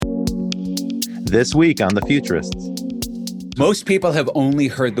this week on The Futurists. Most people have only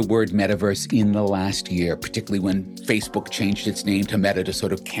heard the word metaverse in the last year, particularly when Facebook changed its name to Meta to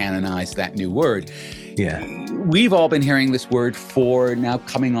sort of canonize that new word. Yeah. We've all been hearing this word for now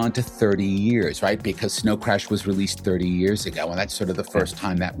coming on to 30 years, right? Because Snow Crash was released 30 years ago, and that's sort of the first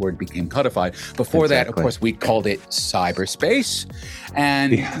time that word became codified. Before that, of course, we called it cyberspace.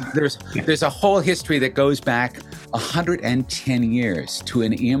 And there's a whole history that goes back 110 years to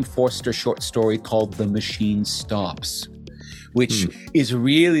an E.M. Forster short story called The Machine Stops, which is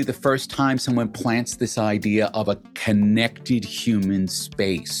really the first time someone plants this idea of a connected human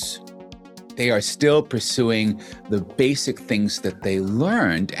space. They are still pursuing the basic things that they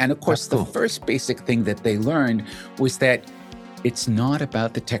learned. And of course, the first basic thing that they learned was that it's not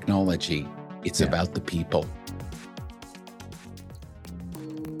about the technology, it's about the people.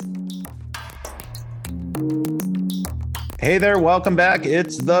 Hey there, welcome back.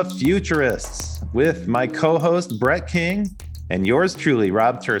 It's The Futurists with my co-host, Brett King, and yours truly,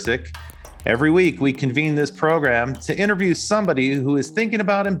 Rob Tersick. Every week, we convene this program to interview somebody who is thinking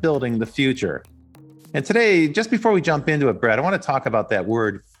about and building the future. And today, just before we jump into it, Brett, I want to talk about that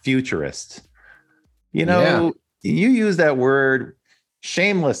word futurist. You know, you use that word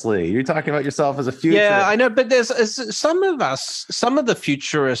shamelessly. You're talking about yourself as a futurist. Yeah, I know, but there's some of the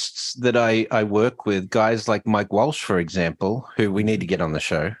futurists that I work with, guys like Mike Walsh, for example, who we need to get on the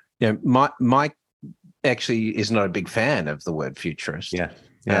show. You know, Mike actually is not a big fan of the word futurist. Yeah.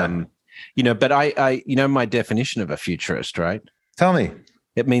 You know, but I you know my definition of a futurist, right? Tell me.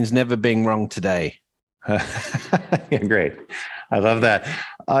 It means never being wrong today. Yeah, great. I love that.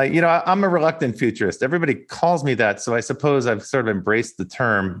 I'm a reluctant futurist. Everybody calls me that, so I suppose I've sort of embraced the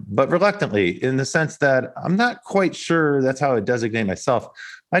term, but reluctantly, in the sense that I'm not quite sure that's how I designate myself.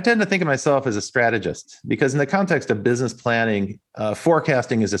 I tend to think of myself as a strategist, because in the context of business planning,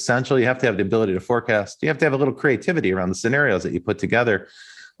 forecasting is essential. You have to have the ability to forecast. You have to have a little creativity around the scenarios that you put together.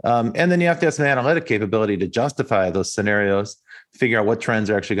 And then you have to have some analytic capability to justify those scenarios, figure out what trends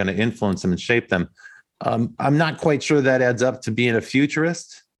are actually going to influence them and shape them. I'm not quite sure that adds up to being a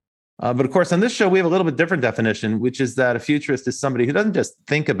futurist. But of course, on this show, we have a little bit different definition, which is that a futurist is somebody who doesn't just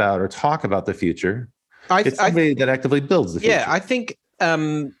think about or talk about the future. It's somebody that actively builds the future. Yeah, I think,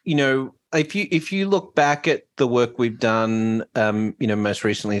 if you look back at the work we've done, most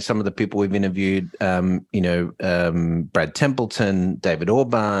recently, some of the people we've interviewed, Brad Templeton, David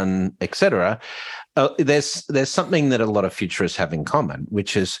Orban, et cetera, there's something that a lot of futurists have in common,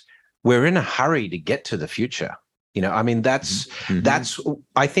 which is we're in a hurry to get to the future. That's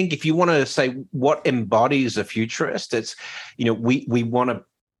I think if you want to say what embodies a futurist, it's, we want to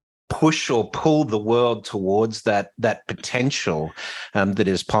push or pull the world towards that potential that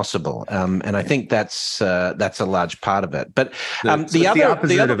is possible, and I think that's a large part of it. But the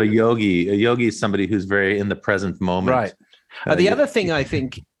opposite of a yogi. A yogi is somebody who's very in the present moment. Right. The other thing I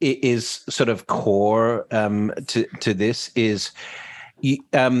think is sort of core to this is,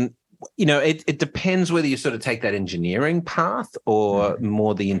 it depends whether you sort of take that engineering path or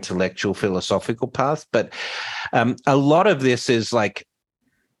more the intellectual, philosophical path. But a lot of this is like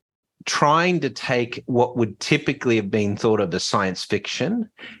trying to take what would typically have been thought of as science fiction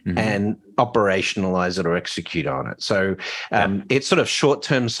and operationalize it or execute on it. So it's sort of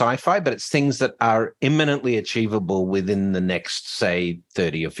short-term sci-fi, but it's things that are imminently achievable within the next, say,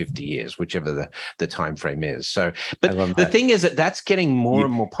 30 or 50 years, whichever the time frame is. So, but the thing is that's getting more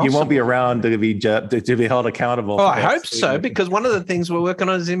and more possible. You won't be around to be held accountable. Oh, I hope so, because one of the things we're working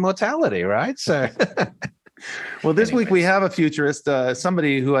on is immortality, right? So... Well, this week we have a futurist,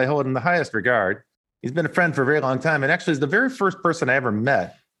 somebody who I hold in the highest regard. He's been a friend for a very long time, and actually is the very first person I ever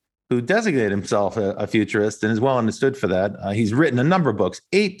met who designated himself a futurist and is well understood for that. He's written a number of books,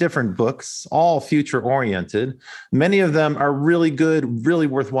 8 different books, all future-oriented. Many of them are really good, really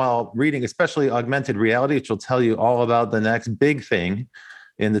worthwhile reading, especially augmented reality, which will tell you all about the next big thing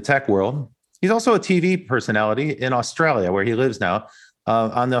in the tech world. He's also a TV personality in Australia, where he lives now.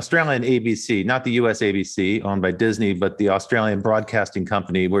 On the Australian ABC, not the US ABC, owned by Disney, but the Australian broadcasting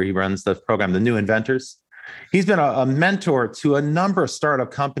company where he runs the program, The New Inventors. He's been a mentor to a number of startup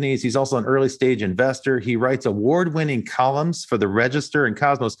companies. He's also an early stage investor. He writes award-winning columns for the Register and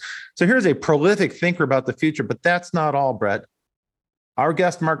Cosmos. So here's a prolific thinker about the future, but that's not all, Brett. Our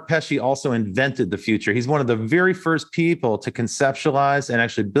guest, Mark Pesce, also invented the future. He's one of the very first people to conceptualize and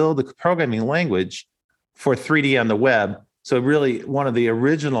actually build the programming language for 3D on the web. So really one of the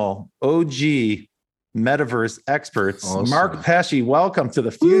original OG Metaverse experts. Awesome. Mark Pesce, welcome to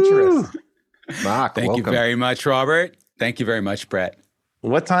The Futurist. Mark, thank you very much, Robert. Thank you very much, Brett.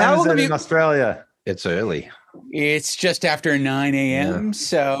 What time is it in Australia? It's early. It's just after 9 a.m. Yeah.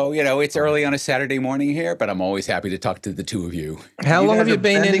 So, it's early on a Saturday morning here, but I'm always happy to talk to the two of you. How long have you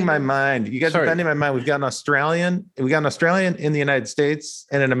been bending my mind? You guys are bending my mind. We've got an Australian in the United States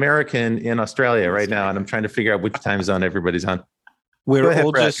and an American in Australia right now. And I'm trying to figure out which time zone everybody's on. We're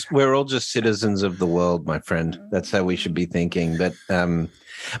all just citizens of the world, my friend. That's how we should be thinking. But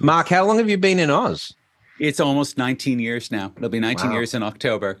Mark, how long have you been in Oz? It's almost 19 years now. It'll be 19 years in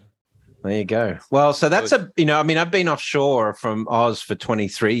October. There you go. Well, so that's I've been offshore from Oz for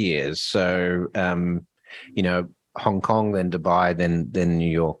 23 years. So, Hong Kong, then Dubai, then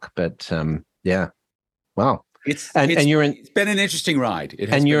New York. But yeah, wow. It's been an interesting ride.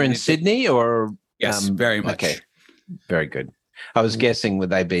 And you're in Sydney, or yes, very much. Okay, very good. I was guessing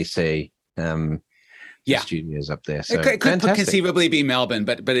with ABC. Studios up there. So it could conceivably be Melbourne,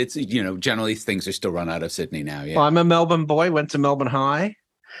 but it's generally things are still run out of Sydney now. Yeah, well, I'm a Melbourne boy. Went to Melbourne High.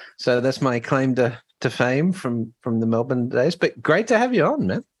 So that's my claim to fame from the Melbourne days. But great to have you on,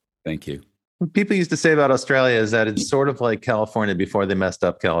 man. Thank you. What people used to say about Australia is that it's sort of like California before they messed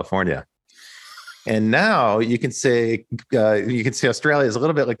up California. And now you can say Australia is a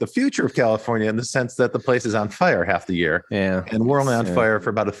little bit like the future of California in the sense that the place is on fire half the year. Yeah. And we're only on fire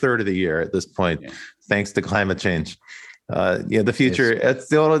for about a third of the year at this point, thanks to climate change. The future, it's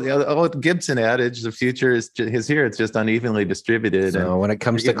the old Gibson adage, the future is here. It's just unevenly distributed. So when it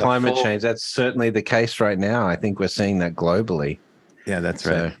comes to climate change, that's certainly the case right now. I think we're seeing that globally. Yeah, that's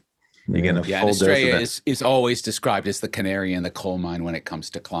right. Australia is always described as the canary in the coal mine when it comes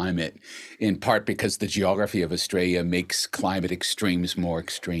to climate, in part because the geography of Australia makes climate extremes more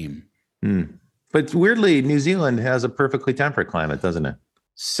extreme. But weirdly, New Zealand has a perfectly temperate climate, doesn't it?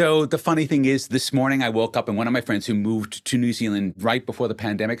 So the funny thing is, this morning I woke up and one of my friends who moved to New Zealand right before the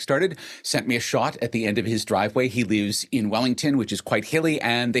pandemic started sent me a shot at the end of his driveway. He lives in Wellington, which is quite hilly,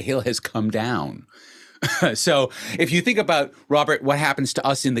 and the hill has come down. So if you think about, Robert, what happens to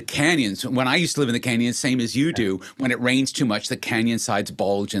us in the canyons, when I used to live in the canyons, same as you do, when it rains too much, the canyon sides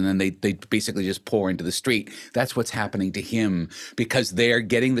bulge and then they basically just pour into the street. That's what's happening to him because they're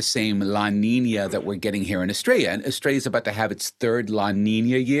getting the same La Nina that we're getting here in Australia. And Australia is about to have its third La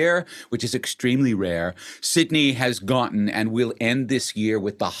Nina year, which is extremely rare. Sydney has gotten and will end this year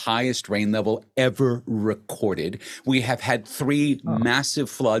with the highest rain level ever recorded. We have had 3 massive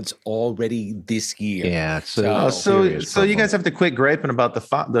floods already this year. Yeah. So you guys have to quit griping about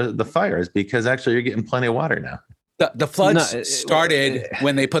the fires because actually you're getting plenty of water now. The floods started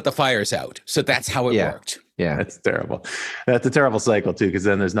when they put the fires out. So that's how it worked. Yeah, that's terrible. That's a terrible cycle too, because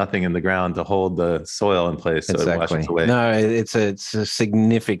then there's nothing in the ground to hold the soil in place, so it washes away. No, it's a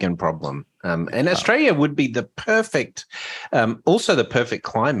significant problem, and Australia would be the perfect, also the perfect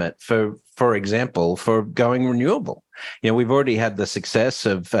climate for example, for going renewable. We've already had the success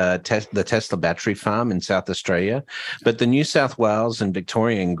of the Tesla battery farm in South Australia, but the New South Wales and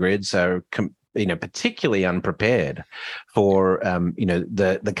Victorian grids are particularly unprepared for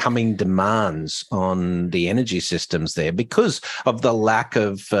the coming demands on the energy systems there because of the lack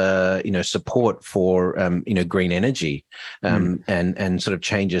of support for green energy and sort of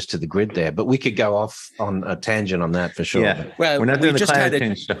changes to the grid there. But we could go off on a tangent on that for sure. Yeah, well, we're not doing the climate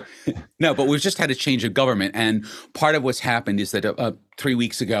change stuff. No, but we've just had a change of government, and part of what's happened is that 3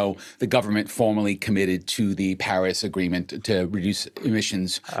 weeks ago, the government formally committed to the Paris Agreement to reduce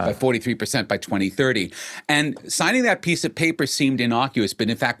emissions by 43% by 2030. And signing that piece of paper seemed innocuous, but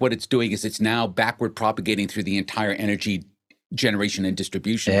in fact, what it's doing is it's now backward propagating through the entire energy generation and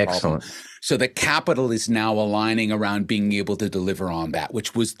distribution Excellent. problem. So the capital is now aligning around being able to deliver on that,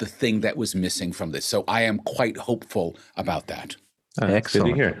 which was the thing that was missing from this. So I am quite hopeful about that.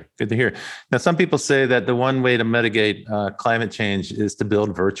 Excellent. Good to hear. Now, some people say that the one way to mitigate climate change is to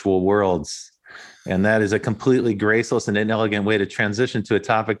build virtual worlds. And that is a completely graceless and inelegant way to transition to a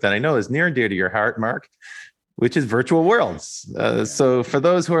topic that I know is near and dear to your heart, Mark, which is virtual worlds. So for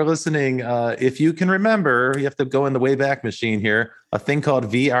those who are listening, if you can remember, you have to go in the Wayback Machine here, a thing called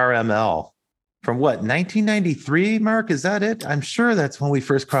VRML. From what, 1993, Mark? Is that it? I'm sure that's when we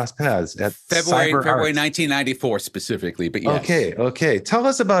first crossed paths at February 1994 specifically, but yes. Okay. Tell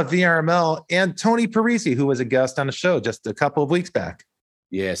us about VRML and Tony Parisi, who was a guest on the show just a couple of weeks back.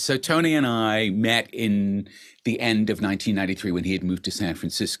 Yeah, so Tony and I met in the end of 1993 when he had moved to San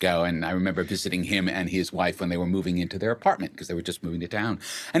Francisco. And I remember visiting him and his wife when they were moving into their apartment because they were just moving to town.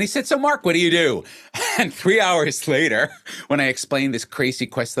 And he said, "So Mark, what do you do?" And 3 hours later, when I explained this crazy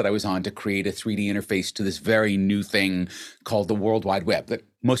quest that I was on to create a 3D interface to this very new thing called the World Wide Web that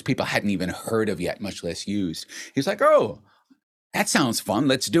most people hadn't even heard of yet, much less used, he's like, "Oh, that sounds fun.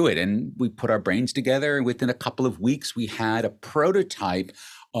 Let's do it." And we put our brains together. And within a couple of weeks, we had a prototype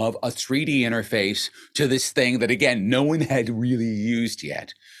of a 3D interface to this thing that, again, no one had really used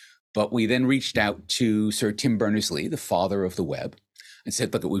yet. But we then reached out to Sir Tim Berners-Lee, the father of the web, and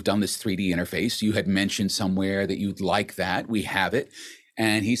said, look, we've done this 3D interface. You had mentioned somewhere that you'd like that. We have it.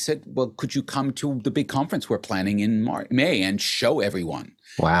 And he said, well, could you come to the big conference we're planning in May and show everyone?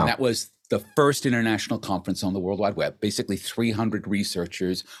 Wow. And that was the first international conference on the World Wide Web. Basically 300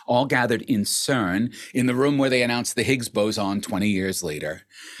 researchers all gathered in CERN, in the room where they announced the Higgs boson 20 years later.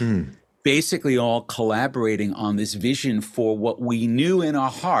 Basically all collaborating on this vision for what we knew in our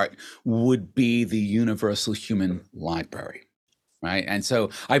heart would be the universal human library, right? And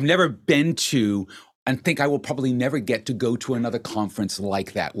so I've never been to, and think I will probably never get to go to another conference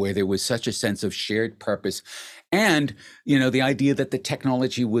like that, where there was such a sense of shared purpose. And, you know, the idea that the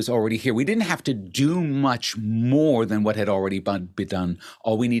technology was already here. We didn't have to do much more than what had already been done.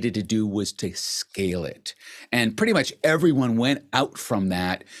 All we needed to do was to scale it. And pretty much everyone went out from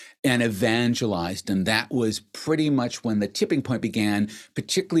that and evangelized. And that was pretty much when the tipping point began,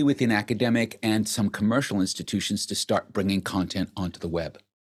 particularly within academic and some commercial institutions, to start bringing content onto the web.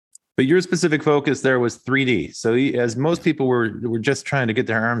 But your specific focus there was 3D. So as most people were just trying to get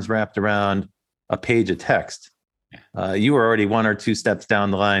their arms wrapped around a page of text, you were already 1 or 2 steps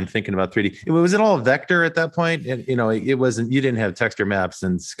down the line thinking about 3D. Was it all vector at that point? And, you know, it wasn't, you didn't have texture maps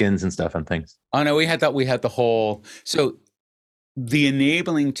and skins and stuff on things. Oh no, we had the whole, so the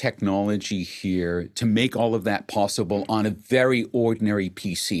enabling technology here to make all of that possible on a very ordinary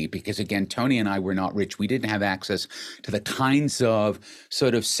PC, because again, Tony and I were not rich. We didn't have access to the kinds of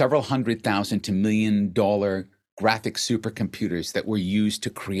sort of several $100,000 to $1 million graphic supercomputers that were used to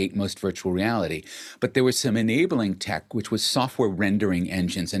create most virtual reality. But there was some enabling tech, which was software rendering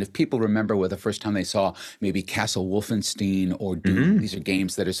engines. And if people remember the first time they saw maybe Castle Wolfenstein or Doom, these are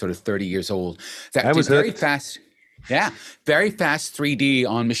games that are sort of 30 years old, that was very fast. Yeah, very fast 3D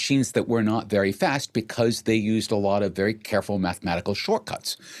on machines that were not very fast because they used a lot of very careful mathematical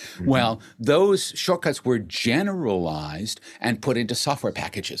shortcuts. Well, those shortcuts were generalized and put into software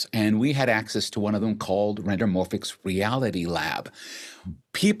packages. And we had access to one of them called RenderMorphic's Reality Lab.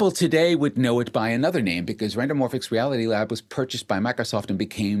 People today would know it by another name because RenderMorphic's Reality Lab was purchased by Microsoft and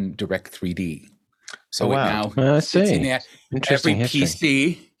became Direct 3D. So now it's in there. Every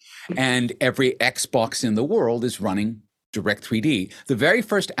PC and every Xbox in the world is running Direct 3D. The very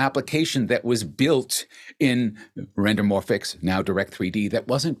first application that was built in RenderMorphic's, now Direct 3D, that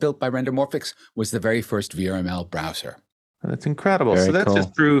wasn't built by RenderMorphic's was the very first VRML browser. That's incredible. So that's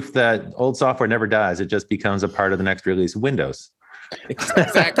just proof that old software never dies. It just becomes a part of the next release of Windows.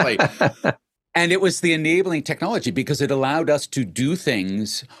 Exactly. And it was the enabling technology because it allowed us to do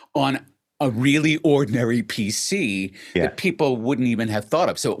things on a really ordinary PC that people wouldn't even have thought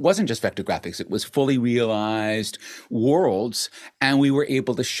of. So it wasn't just vector graphics, it was fully realized worlds, and we were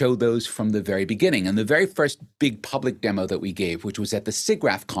able to show those from the very beginning. And the very first big public demo that we gave, which was at the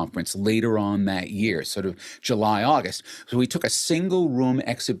SIGGRAPH conference later on that year, sort of July, August. So we took a single room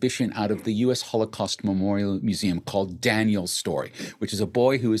exhibition out of the US Holocaust Memorial Museum called Daniel's Story, which is a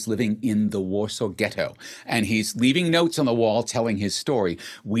boy who is living in the Warsaw Ghetto. And he's leaving notes on the wall telling his story.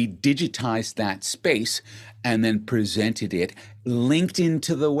 We digitized that space and then presented it, linked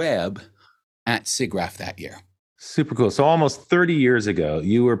into the web at SIGGRAPH that year. Super cool. So almost 30 years ago,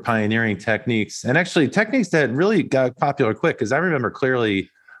 you were pioneering techniques, and actually techniques that really got popular quick. Because I remember clearly,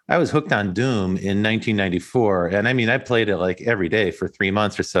 I was hooked on Doom in 1994, and I mean, I played it like every day for 3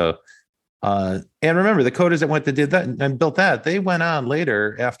 months or so. And remember, the coders that did that and built that, they went on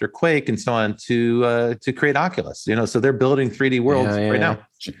later after Quake and so on to create Oculus. You know, so they're building 3D worlds right now.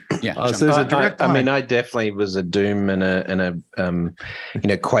 So there's a direct. I mean, I definitely was a Doom and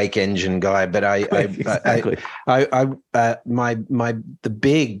a Quake engine guy, but the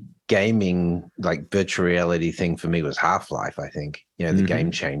big gaming like virtual reality thing for me was Half-Life. I think the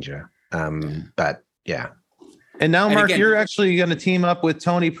game changer. But yeah. And now, Mark, you're actually going to team up with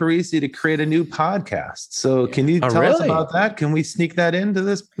Tony Parisi to create a new podcast. So can you tell us about that? Can we sneak that into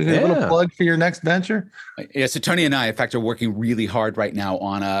this? A little plug for your next venture? Yeah, so Tony and I, in fact, are working really hard right now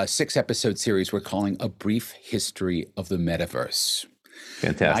on a 6-episode series we're calling A Brief History of the Metaverse.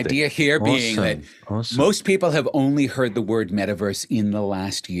 Fantastic. The idea here being that most people have only heard the word metaverse in the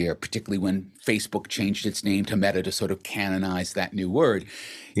last year, particularly when Facebook changed its name to Meta to sort of canonize that new word.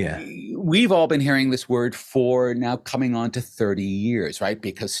 Yeah. We've all been hearing this word for now coming on to 30 years, right?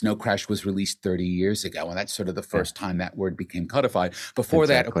 Because Snow Crash was released 30 years ago, and that's sort of the first time that word became codified. Before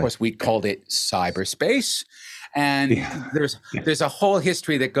that, of course, we called it cyberspace. And there's a whole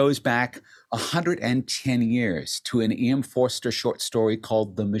history that goes back 110 years to an E.M. Forster short story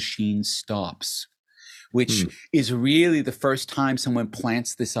called The Machine Stops, which is really the first time someone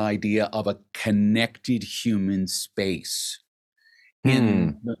plants this idea of a connected human space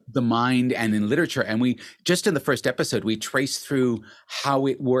in the mind and in literature. And we just in the first episode, we trace through how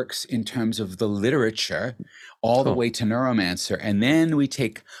it works in terms of the literature all the way to Neuromancer. And then we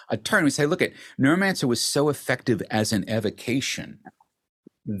take a turn. We say, look, Neuromancer was so effective as an evocation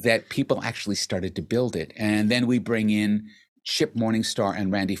that people actually started to build it. And then we bring in Chip Morningstar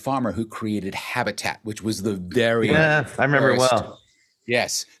and Randy Farmer, who created Habitat, which was the very I remember it well.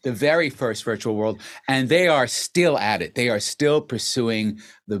 Yes, the very first virtual world. And they are still at it. They are still pursuing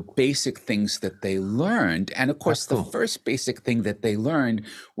the basic things that they learned. And of course, the first basic thing that they learned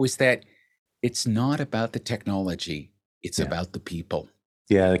was that it's not about the technology. It's about the people.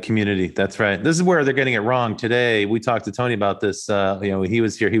 Yeah, the community. That's right. This is where they're getting it wrong today. We talked to Tony about this. He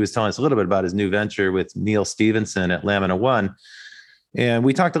was here. He was telling us a little bit about his new venture with Neil Stevenson at Lamina One. And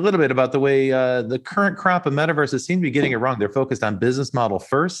we talked a little bit about the way the current crop of metaverses seem to be getting it wrong. They're focused on business model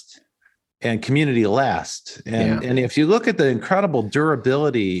first and community last. And if you look at the incredible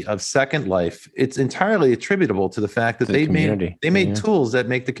durability of Second Life, it's entirely attributable to the fact that they made tools that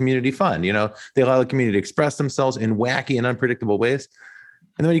make the community fun. You know, they allow the community to express themselves in wacky and unpredictable ways.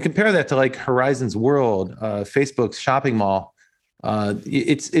 And then when you compare that to like Horizon's World, Facebook's shopping mall,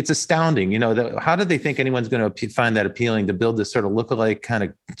 it's astounding. You know, how did they think anyone's going to find that appealing to build this sort of lookalike, kind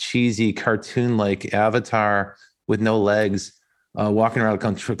of cheesy, cartoon-like avatar with no legs, walking around a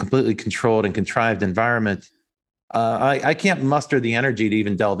completely controlled and contrived environment? I can't muster the energy to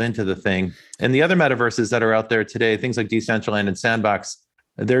even delve into the thing. And the other metaverses that are out there today, things like Decentraland and Sandbox,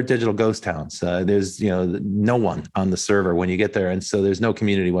 they're digital ghost towns. There's no one on the server when you get there, and so there's no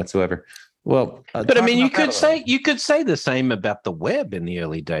community whatsoever. Well, but I mean, you could say the same about the web in the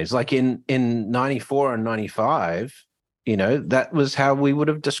early days, like in 94 and 95. You know, that was how we would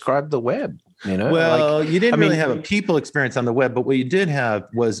have described the web. You know, well, you didn't really have a people experience on the web, but what you did have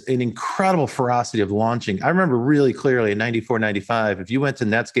was an incredible ferocity of launching. I remember really clearly in 94, 95, if you went to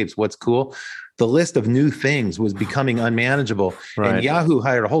Netscape's What's Cool, the list of new things was becoming unmanageable. Right. And Yahoo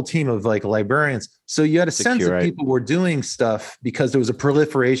hired a whole team of like librarians. So you had a sense that people were doing stuff because there was a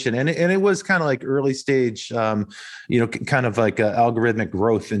proliferation, and it was kind of like early stage, kind of like algorithmic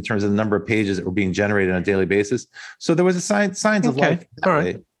growth in terms of the number of pages that were being generated on a daily basis. So there was a signs of life. All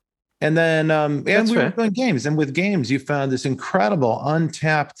right. And then, we were doing games, and with games, you found this incredible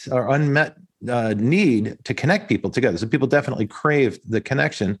untapped or unmet need to connect people together. So people definitely craved the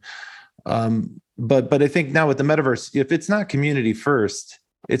connection. But I think now with the metaverse, if it's not community first,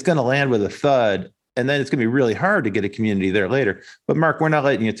 it's going to land with a thud, and then it's going to be really hard to get a community there later. But Mark, we're not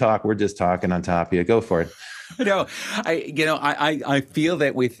letting you talk. We're just talking on top of you. Go for it. No, I feel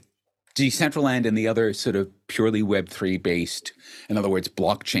that with Decentraland and the other sort of purely Web3 based, in other words,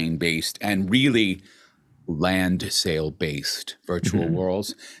 blockchain based, and really land sale based virtual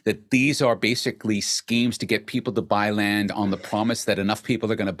worlds, that these are basically schemes to get people to buy land on the promise that enough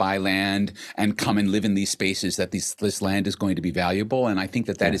people are going to buy land and come and live in these spaces, that this land is going to be valuable. And I think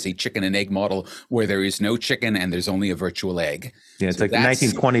that is a chicken and egg model where there is no chicken and there's only a virtual egg. Yeah, it's like the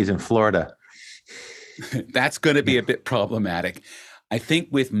 1920s in Florida. That's going to be a bit problematic. I think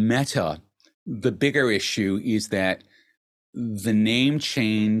with Meta, the bigger issue is that the name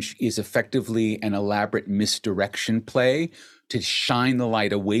change is effectively an elaborate misdirection play to shine the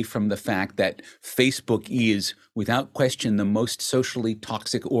light away from the fact that Facebook is, without question, the most socially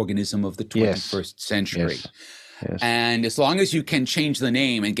toxic organism of the 21st century. Yes. And as long as you can change the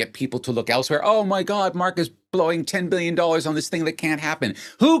name and get people to look elsewhere, oh my God, Mark is blowing $10 billion on this thing that can't happen.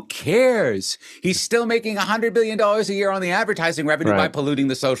 Who cares? He's still making $100 billion a year on the advertising revenue by polluting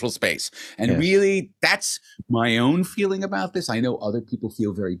the social space. And really, that's my own feeling about this. I know other people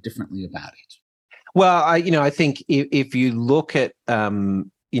feel very differently about it. Well, I think if you look at,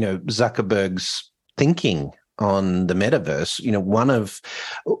 Zuckerberg's thinking on the metaverse,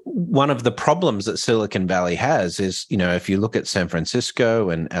 one of the problems that Silicon Valley has is, if you look at San Francisco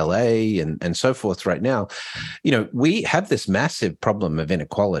and LA and so forth right now, we have this massive problem of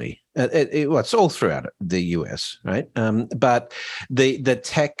inequality. It's all throughout the US, right? But the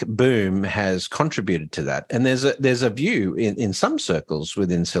tech boom has contributed to that. And there's a view in some circles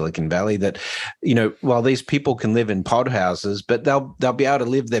within Silicon Valley that, while these people can live in pod houses, but they'll be able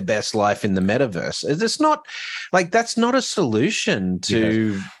to live their best life in the metaverse. It's not like that's not a solution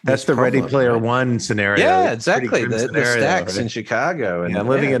to that's the problem, Ready Player One scenario. Yeah, exactly. The stacks in Chicago, and I'm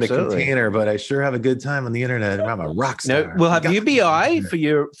living in a container, but I sure have a good time on the internet. I'm a rock star. We'll have UBI for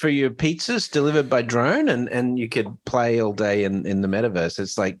your your pizzas delivered by drone and you could play all day in the metaverse.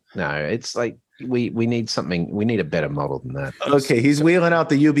 It's like, no, it's like we need something. We need a better model than that. Okay, he's wheeling out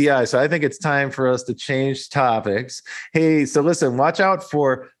the UBI. So I think it's time for us to change topics. Hey, so listen, watch out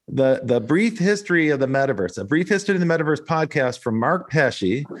for the brief history of the metaverse, a brief history of the metaverse podcast from Mark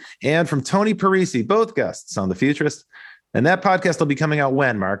Pesce and from Tony Parisi, both guests on The Futurist. And that podcast will be coming out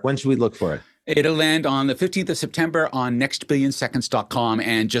when, Mark? When should we look for it? It'll land on the 15th of September on nextbillionseconds.com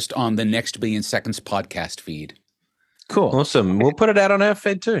and just on the Next Billion Seconds podcast feed. Cool. Awesome. We'll put it out on our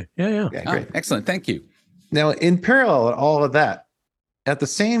feed too. Yeah, great. Excellent. Thank you. Now, in parallel to all of that, at the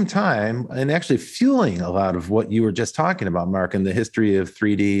same time, and actually fueling a lot of what you were just talking about, Mark, in the history of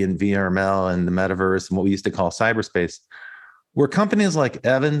 3D and VRML and the metaverse and what we used to call cyberspace, were companies like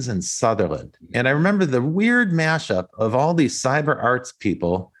Evans and Sutherland. And I remember the weird mashup of all these cyber arts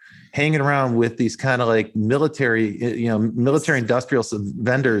people hanging around with these kind of like military industrial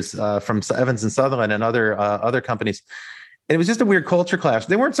vendors from Evans and Sutherland and other companies. And it was just a weird culture clash.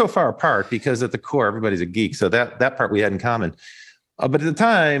 They weren't so far apart because at the core, everybody's a geek. So that part we had in common. But at the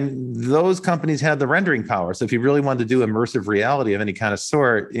time, those companies had the rendering power. So if you really wanted to do immersive reality of any kind of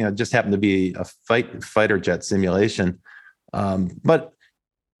sort, it just happened to be a fighter jet simulation. But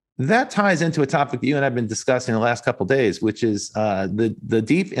that ties into a topic that you and I've been discussing the last couple of days, which is the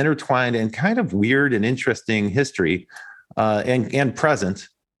deep, intertwined, and kind of weird and interesting history and present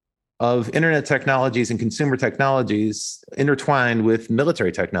of internet technologies and consumer technologies intertwined with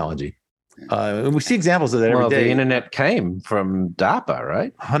military technology. And we see examples of that every day. The internet came from DARPA,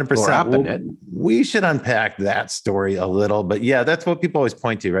 right? 100%. We should unpack that story a little, but yeah, that's what people always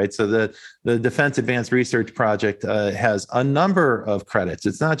point to, right? So the Defense Advanced Research Project has a number of credits.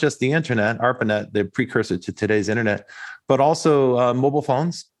 It's not just the internet, ARPANET, the precursor to today's internet, but also mobile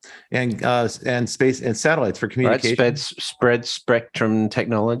phones and space and satellites for communication. Right, spread spectrum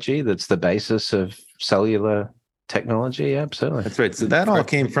technology. That's the basis of cellular technology. Absolutely. That's right. So that all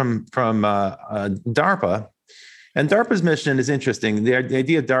came from DARPA. And DARPA's mission is interesting. The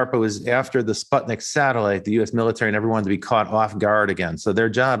idea of DARPA was after the Sputnik satellite, the U.S. military and everyone to be caught off guard again. So their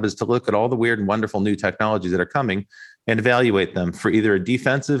job is to look at all the weird and wonderful new technologies that are coming and evaluate them for either a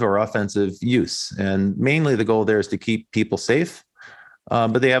defensive or offensive use. And mainly the goal there is to keep people safe.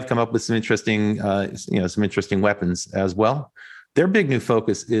 But they have come up with some interesting weapons as well. Their big new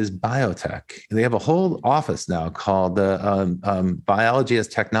focus is biotech. They have a whole office now called Biology as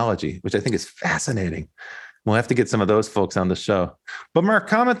Technology, which I think is fascinating. We'll have to get some of those folks on the show. But Mark,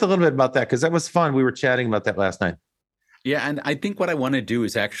 comment a little bit about that, because that was fun. We were chatting about that last night. Yeah, and I think what I want to do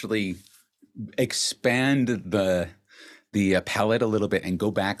is actually expand the palette a little bit and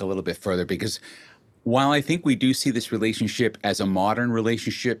go back a little bit further, because while I think we do see this relationship as a modern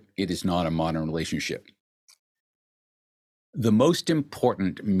relationship, it is not a modern relationship. The most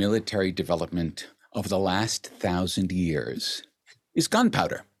important military development of the last 1,000 years is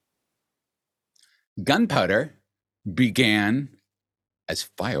gunpowder. Gunpowder began as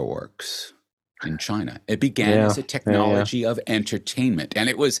fireworks in China. It began as a technology of entertainment. And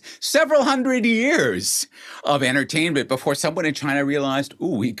it was several hundred years of entertainment before someone in China realized,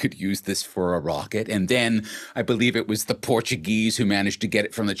 we could use this for a rocket. And then I believe it was the Portuguese who managed to get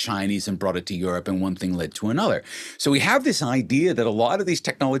it from the Chinese and brought it to Europe, and one thing led to another. So we have this idea that a lot of these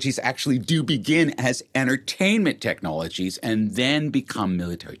technologies actually do begin as entertainment technologies and then become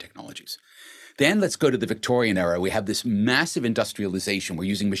military technologies. Then let's go to the Victorian era. We have this massive industrialization. We're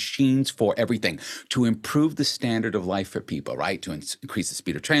using machines for everything to improve the standard of life for people, right? To increase the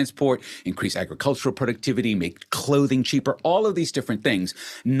speed of transport, increase agricultural productivity, make clothing cheaper, all of these different things.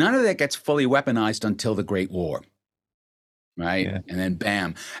 None of that gets fully weaponized until the Great War, right? Yeah. And then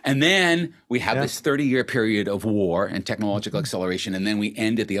bam. And then we have this 30-year period of war and technological acceleration. And then we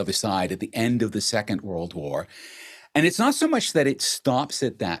end at the other side at the end of the Second World War. And it's not so much that it stops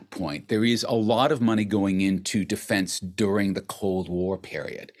at that point. There is a lot of money going into defense during the Cold War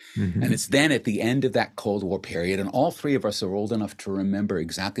period. Mm-hmm. And it's then at the end of that Cold War period, and all three of us are old enough to remember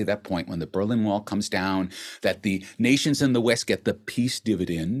exactly that point when the Berlin Wall comes down, that the nations in the West get the peace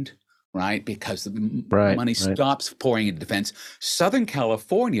dividend, right? Because the money stops pouring into defense. Southern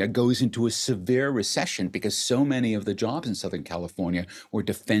California goes into a severe recession because so many of the jobs in Southern California were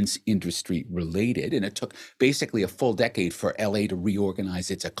defense industry related. And it took basically a full decade for LA to reorganize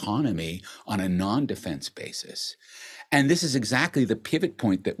its economy on a non-defense basis. And this is exactly the pivot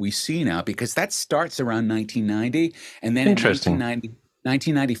point that we see now, because that starts around 1990. And then in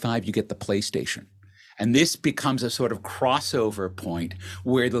 1995, you get the PlayStation. And this becomes a sort of crossover point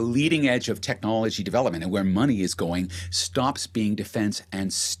where the leading edge of technology development and where money is going stops being defense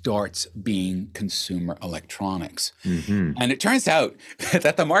and starts being consumer electronics. Mm-hmm. And it turns out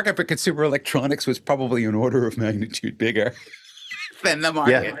that the market for consumer electronics was probably an order of magnitude bigger than the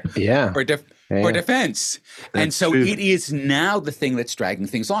market for defense. And so it is now the thing that's dragging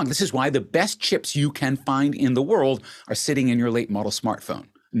things along. This is why the best chips you can find in the world are sitting in your late model smartphone,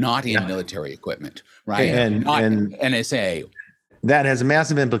 not in military equipment, right? And NSA. That has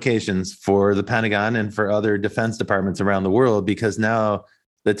massive implications for the Pentagon and for other defense departments around the world, because now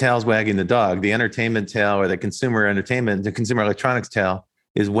the tail's wagging the dog. The entertainment tail, or the consumer electronics tail,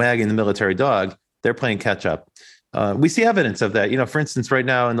 is wagging the military dog. They're playing catch up. We see evidence of that. For instance, right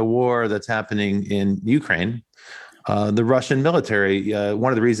now in the war that's happening in Ukraine, the Russian military,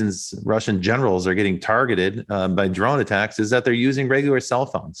 one of the reasons Russian generals are getting targeted by drone attacks is that they're using regular cell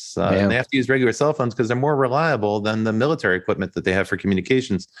phones. And they have to use regular cell phones because they're more reliable than the military equipment that they have for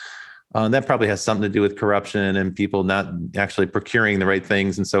communications. That probably has something to do with corruption and people not actually procuring the right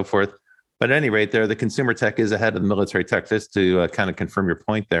things and so forth. But at any rate, the consumer tech is ahead of the military tech, just to kind of confirm your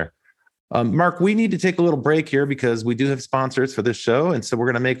point there. Mark, we need to take a little break here because we do have sponsors for this show. And so we're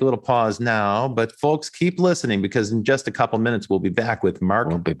going to make a little pause now. But folks, keep listening, because in just a couple minutes, we'll be back with Mark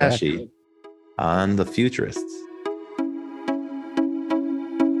Pesce on The Futurists.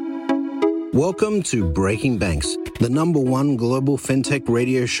 Welcome to Breaking Banks, the #1 global fintech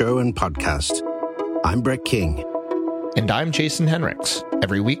radio show and podcast. I'm Brett King. And I'm Jason Henricks.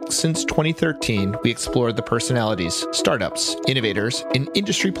 Every week since 2013, we explore the personalities, startups, innovators, and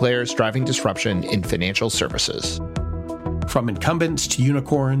industry players driving disruption in financial services. From incumbents to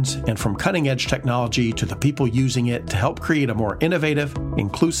unicorns, and from cutting-edge technology to the people using it to help create a more innovative,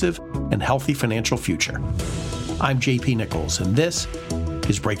 inclusive, and healthy financial future. I'm JP Nichols, and this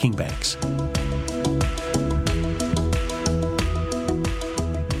is Breaking Banks.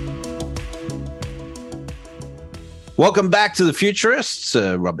 Welcome back to The Futurists.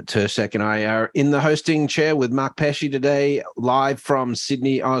 Robert Tershak and I are in the hosting chair with Mark Pesce today, live from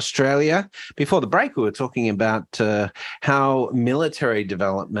Sydney, Australia. Before the break, we were talking about how military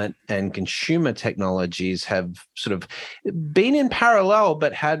development and consumer technologies have sort of been in parallel,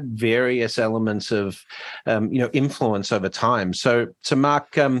 but had various elements of, influence over time. So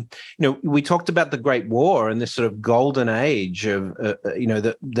Mark, we talked about the Great War and this sort of golden age of,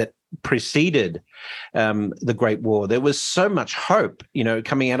 that preceded the Great War. There was so much hope,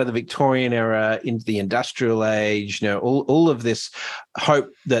 coming out of the Victorian era into the Industrial Age, all of this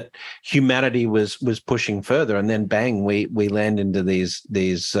hope that humanity was pushing further, and then bang, we land into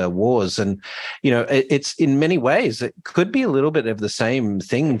these wars. And it's in many ways it could be a little bit of the same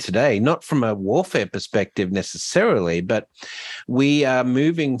thing today, not from a warfare perspective necessarily, but we are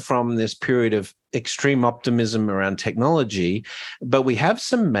moving from this period of extreme optimism around technology, but we have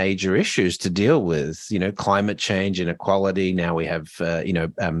some major issues to deal with, climate change, inequality. Now we have,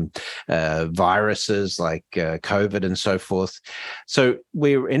 viruses like COVID and so forth. So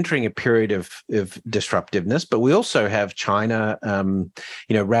we're entering a period of disruptiveness, but we also have China,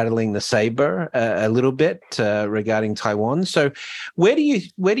 rattling the saber a little bit regarding Taiwan. So where do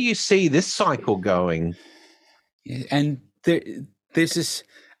you see this cycle going? And there's this,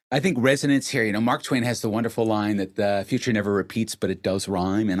 I think, resonance here. Mark Twain has the wonderful line that the future never repeats, but it does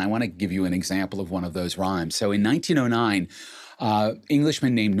rhyme. And I want to give you an example of one of those rhymes. So in 1909,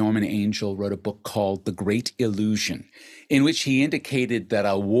 Englishman named Norman Angell wrote a book called The Great Illusion, in which he indicated that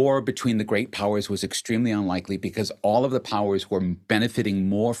a war between the great powers was extremely unlikely because all of the powers were benefiting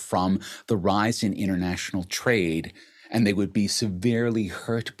more from the rise in international trade, and they would be severely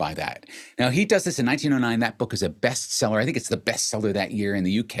hurt by that. Now, he does this in 1909. That book is a bestseller. I think it's the bestseller that year in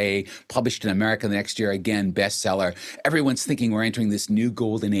the UK, published in America the next year, again, bestseller. Everyone's thinking we're entering this new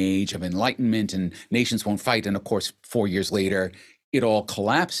golden age of enlightenment and nations won't fight. And of course, 4 years later, it all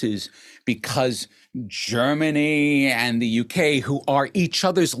collapses because Germany and the UK, who are each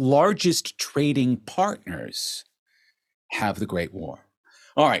other's largest trading partners, have the Great War.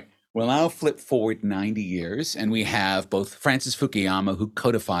 All right. We'll now flip forward 90 years, and we have both Francis Fukuyama, who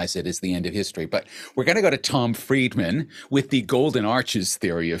codifies it as the end of history, but we're going to go to Tom Friedman with the Golden Arches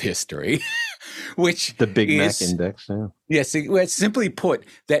theory of history, which the Big Mac Index. Yeah. Yes, it's simply put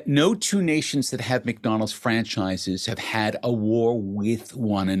that no two nations that have McDonald's franchises have had a war with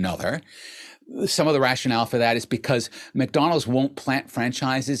one another. Some of the rationale for that is because McDonald's won't plant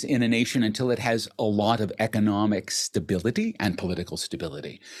franchises in a nation until it has a lot of economic stability and political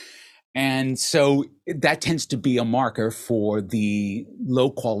stability. And so that tends to be a marker for the low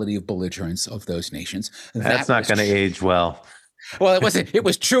quality of belligerence of those nations. That's not going to age well. Well, it wasn't. It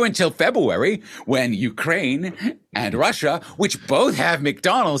was true until February when Ukraine and Russia, which both have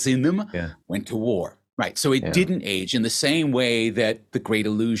McDonald's in them, went to war. Right. So it didn't age in the same way that the Great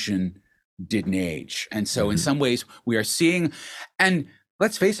Illusion didn't age. And so in some ways we are seeing, and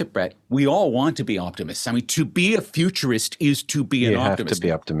let's face it, Brett, we all want to be optimists. I mean, to be a futurist is to be an optimist. You have to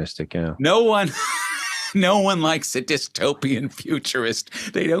be optimistic, yeah. No one likes a dystopian futurist.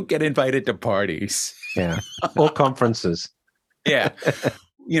 They don't get invited to parties. Yeah. Or conferences. Yeah.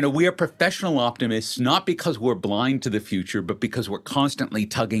 We are professional optimists, not because we're blind to the future, but because we're constantly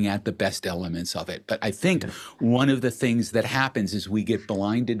tugging at the best elements of it. But I think one of the things that happens is we get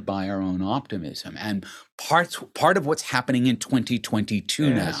blinded by our own optimism. And part of what's happening in 2022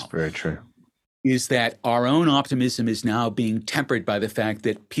 now that's very true. Is that our own optimism is now being tempered by the fact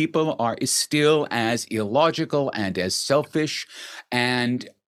that people are still as illogical and as selfish and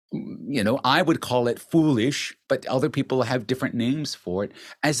I would call it foolish, but other people have different names for it,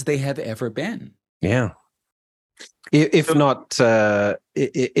 as they have ever been. Yeah. If not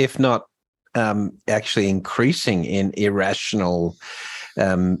actually increasing in irrational,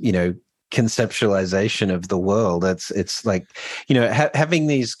 conceptualization of the world. It's like, having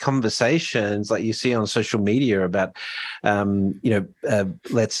these conversations like you see on social media about,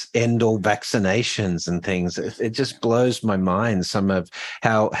 let's end all vaccinations and things. It just blows my mind, some of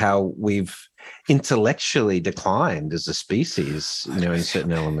how we've intellectually declined as a species, in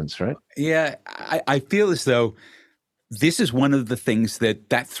certain elements, right? Yeah, I feel as though this is one of the things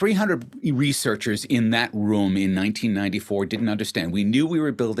that 300 researchers in that room in 1994 didn't understand. We knew we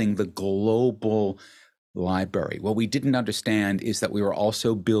were building the global library. What we didn't understand is that we were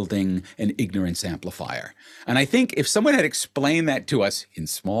also building an ignorance amplifier. And I think if someone had explained that to us in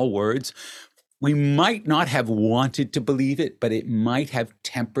small words, we might not have wanted to believe it, but it might have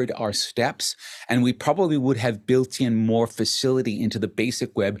tempered our steps. And we probably would have built in more facility into the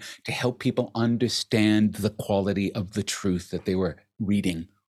basic web to help people understand the quality of the truth that they were reading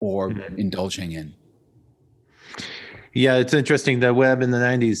or indulging in. Yeah, it's interesting. The web in the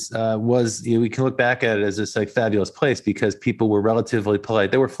 90s was, we can look back at it as this fabulous place because people were relatively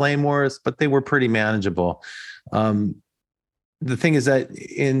polite. There were flame wars, but they were pretty manageable. The thing is that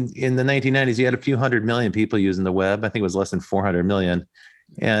in the 1990s, you had a few 100 million people using the web. I think it was less than 400 million.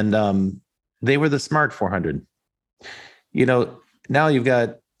 And they were the smart 400. Now you've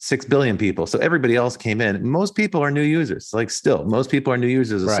got 6 billion people. So everybody else came in. Most people are new users. Most people are new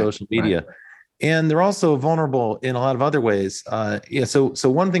users of social media. Right. And they're also vulnerable in a lot of other ways. So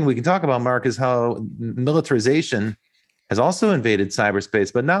one thing we can talk about, Mark, is how militarization has also invaded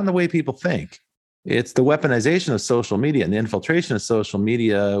cyberspace, but not in the way people think. It's the weaponization of social media and the infiltration of social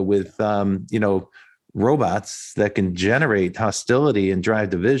media with, robots that can generate hostility and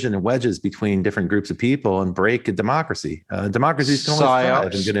drive division and wedges between different groups of people and break a democracy. Democracies can only thrive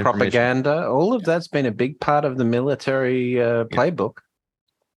in good information. Propaganda, all of that's been a big part of the military playbook.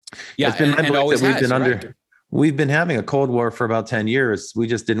 Yeah, it's been and always we've has, been under. Right? We've been having a Cold War for about 10 years. We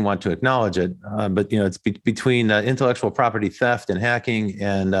just didn't want to acknowledge it. But it's between intellectual property theft and hacking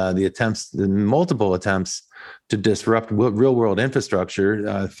and the multiple attempts to disrupt real world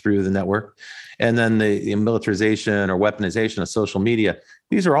infrastructure through the network. And then the militarization or weaponization of social media.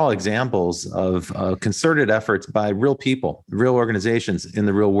 These are all examples of concerted efforts by real people, real organizations in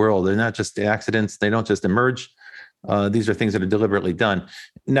the real world. They're not just accidents. They don't just emerge. These are things that are deliberately done.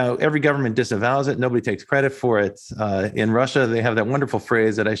 Now, every government disavows it. Nobody takes credit for it. In Russia, they have that wonderful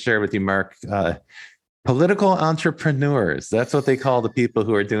phrase that I share with you, Mark. Political entrepreneurs. That's what they call the people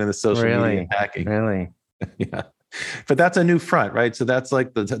who are doing the social media hacking. Really? Yeah. But that's a new front, right? So that's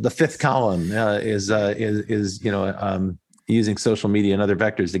like the fifth column is using social media and other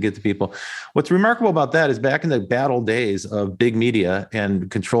vectors to get to people. What's remarkable about that is back in the bad old days of big media and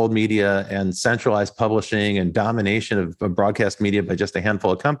controlled media and centralized publishing and domination of broadcast media by just a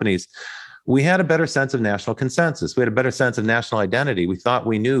handful of companies, we had a better sense of national consensus. We had a better sense of national identity. We thought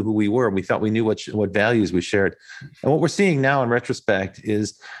we knew who we were. We thought we knew what values we shared. And what we're seeing now in retrospect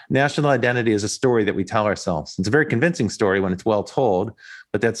is national identity is a story that we tell ourselves. It's a very convincing story when it's well told,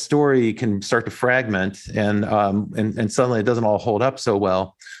 but that story can start to fragment and suddenly it doesn't all hold up so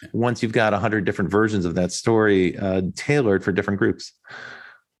well once you've got 100 different versions of that story tailored for different groups.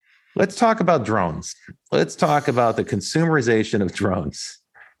 Let's talk about drones. Let's talk about the consumerization of drones.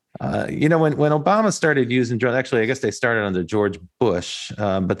 When Obama started using drones, actually, I guess they started under George Bush,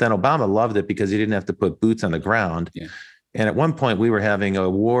 but then Obama loved it because he didn't have to put boots on the ground. Yeah. And at one point we were having a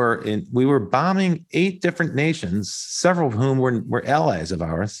war we were bombing 8 different nations, several of whom were allies of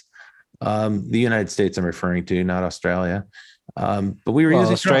ours. The United States I'm referring to, not Australia. But we were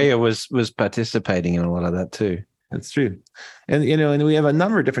using Australia was participating in a lot of that too. That's true. And and we have a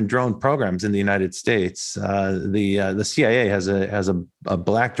number of different drone programs in the United States. The CIA has a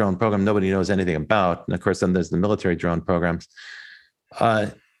black drone program nobody knows anything about. And of course, then there's the military drone programs.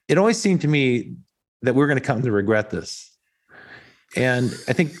 It always seemed to me that we're going to come to regret this. And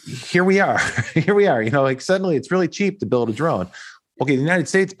I think here we are. Here we are. Like suddenly it's really cheap to build a drone. Okay, the United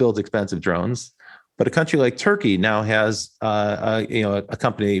States builds expensive drones, but a country like Turkey now has a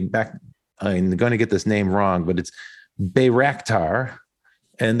company back. I'm going to get this name wrong, but it's Bayraktar,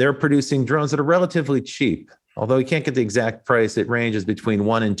 and they're producing drones that are relatively cheap. Although you can't get the exact price, it ranges between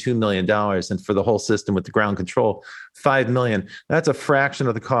 $1 and $2 million, and for the whole system with the ground control, $5 million. That's a fraction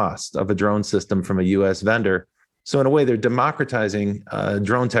of the cost of a drone system from a U.S. vendor. So in a way, they're democratizing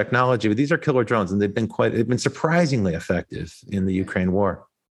drone technology. But theyese are killer drones, and they've been surprisingly effective in the Ukraine war.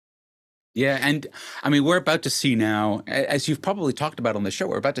 Yeah. And I mean, we're about to see now, as you've probably talked about on the show,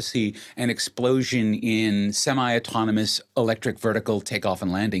 we're about to see an explosion in semi-autonomous electric vertical takeoff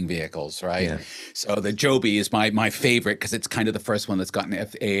and landing vehicles, right? Yeah. So the Joby is my favorite because it's kind of the first one that's gotten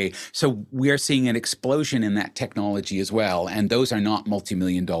FAA. So we're seeing an explosion in that technology as well. And those are not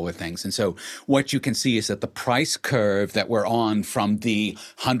multi-million-dollar things. And so what you can see is that the price curve that we're on from the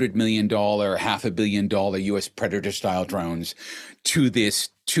 $100 million, $500 million US Predator-style drones to this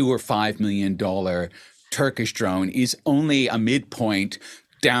 $2 or $5 million Turkish drone is only a midpoint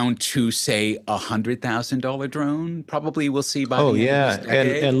down to, say, $100,000 drone. Probably we'll see by the end of this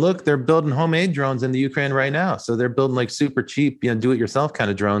decade. And look, they're building homemade drones in the Ukraine right now. So they're building like super cheap, do-it-yourself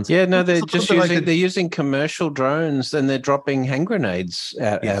kind of drones. Yeah, no, they're just they're using commercial drones, and they're dropping hand grenades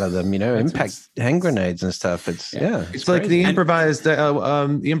out of them. Impact hand grenades and stuff. It's like the improvised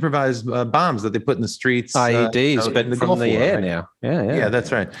bombs that they put in the streets, IEDs, but from the air now. Yeah,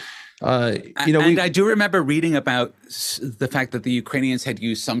 that's right. I do remember reading about the fact that the Ukrainians had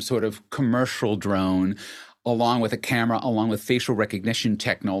used some sort of commercial drone along with a camera, along with facial recognition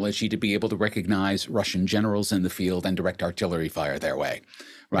technology to be able to recognize Russian generals in the field and direct artillery fire their way,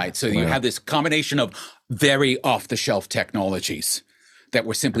 right? So you have this combination of very off-the-shelf technologies that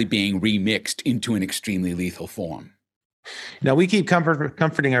were simply being remixed into an extremely lethal form. Now, we keep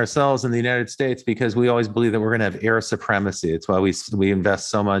comforting ourselves in the United States because we always believe that we're going to have air supremacy. It's why we invest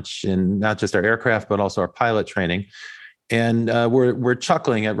so much in not just our aircraft, but also our pilot training. And we're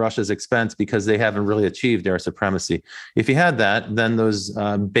chuckling at Russia's expense because they haven't really achieved air supremacy. If you had that, then those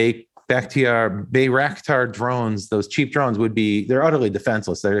Bayraktar drones, those cheap drones they're utterly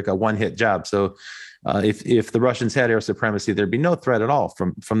defenseless. They're like a one-hit job. So if the Russians had air supremacy, there'd be no threat at all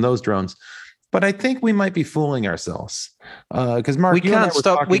from those drones. But I think we might be fooling ourselves because Mark, we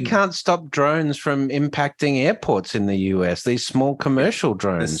can't stop drones from impacting airports in the US. These small commercial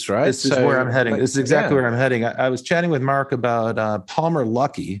drones, right? This is where I'm heading. This is exactly where I'm heading. I was chatting with Mark about Palmer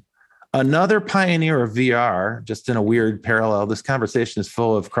Luckey, another pioneer of VR. Just in a weird parallel, this conversation is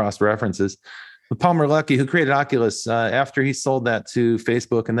full of cross references. Palmer Luckey, who created Oculus after he sold that to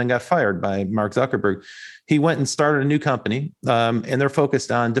Facebook and then got fired by Mark Zuckerberg. He went and started a new company, and they're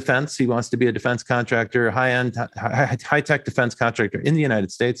focused on defense. He wants to be a defense contractor, high-end, high-tech defense contractor in the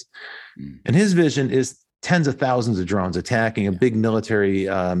United States. And his vision is tens of thousands of drones attacking a big military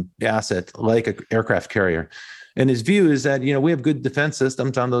asset like an aircraft carrier. And his view is that, we have good defense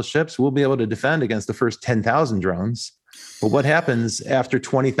systems on those ships. We'll be able to defend against the first 10,000 drones. But what happens after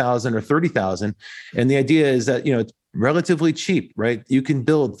 20,000 or 30,000? And the idea is that, it's relatively cheap, right? You can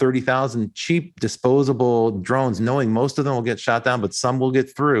build 30,000 cheap disposable drones, knowing most of them will get shot down, but some will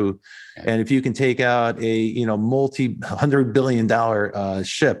get through. And if you can take out a, multi-$100 billion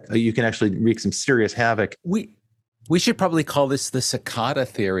ship, you can actually wreak some serious havoc. We should probably call this the cicada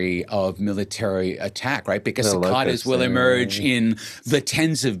theory of military attack, right? Because cicadas will emerge in the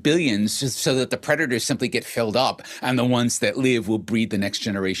tens of billions just so that the predators simply get filled up and the ones that live will breed the next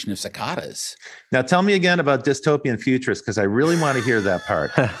generation of cicadas. Now, tell me again about dystopian futurists, because I really want to hear that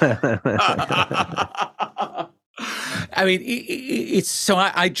part. I mean,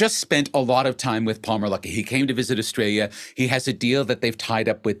 I just spent a lot of time with Palmer Luckey. He came to visit Australia. He has a deal that they've tied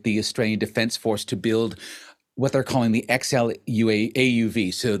up with the Australian Defence Force to build what they're calling the XL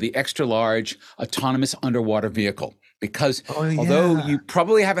AUV, so the extra large autonomous underwater vehicle. Because although you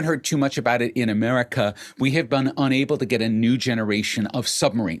probably haven't heard too much about it in America, we have been unable to get a new generation of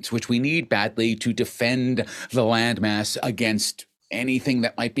submarines, which we need badly to defend the landmass against anything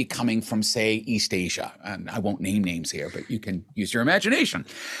that might be coming from, say, East Asia. And I won't name names here, but you can use your imagination.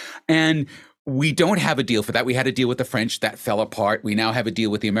 And we don't have a deal for that. We had a deal with the French that fell apart. We now have a deal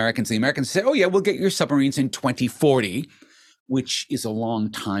with the Americans. The Americans said, we'll get your submarines in 2040, which is a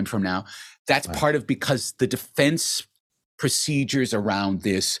long time from now. That's part of because the defense procedures around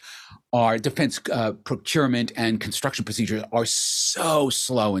this our defense procurement and construction procedures are so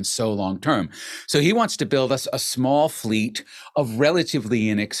slow and so long-term. So he wants to build us a small fleet of relatively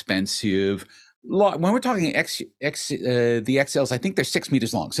inexpensive, when we're talking the XLs, I think they're 6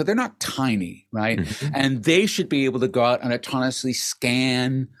 meters long. So they're not tiny, right? Mm-hmm. And they should be able to go out and autonomously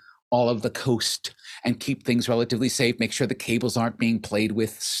scan all of the coast and keep things relatively safe, make sure the cables aren't being played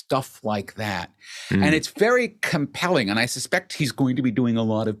with, stuff like that. Mm. And it's very compelling. And I suspect he's going to be doing a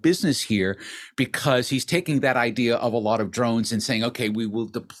lot of business here because he's taking that idea of a lot of drones and saying, okay, we will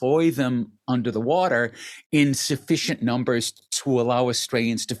deploy them under the water in sufficient numbers to allow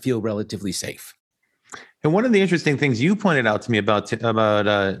Australians to feel relatively safe. And one of the interesting things you pointed out to me about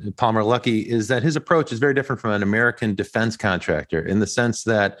Palmer Luckey is that his approach is very different from an American defense contractor in the sense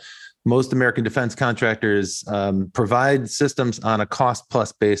that most American defense contractors provide systems on a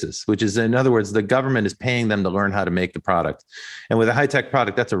cost-plus basis, which is, in other words, the government is paying them to learn how to make the product. And with a high-tech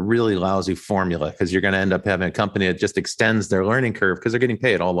product, that's a really lousy formula because you're going to end up having a company that just extends their learning curve because they're getting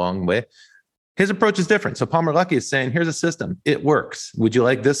paid all along the way. His approach is different. So Palmer Luckey is saying, here's a system. It works. Would you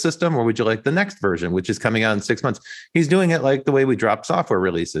like this system or would you like the next version, which is coming out in 6 months? He's doing it like the way we drop software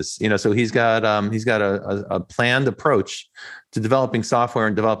releases. So he's got a planned approach to developing software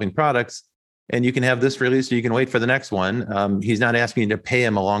and developing products. And you can have this release or you can wait for the next one. He's not asking you to pay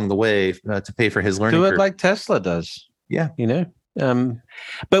him along the way to pay for his learning curve. Do it like Tesla does. Yeah.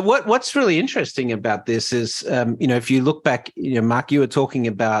 But what's really interesting about this is, if you look back, Mark, you were talking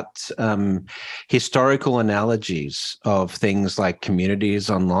about historical analogies of things like communities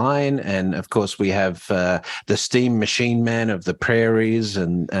online. And of course, we have the steam machine man of the prairies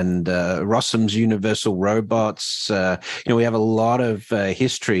and Rossum's universal robots. We have a lot of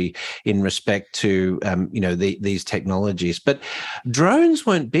history in respect to, these technologies. But drones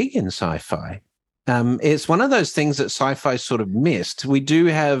weren't big in sci-fi. It's one of those things that sci-fi sort of missed. We do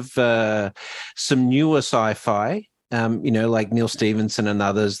have some newer sci-fi, like Neil Stephenson and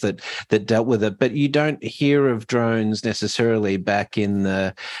others that dealt with it, but you don't hear of drones necessarily back in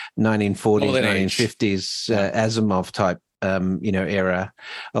the 1940s, 1950s, Asimov type era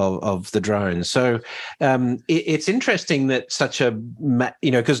of the drone. So it's interesting that such a,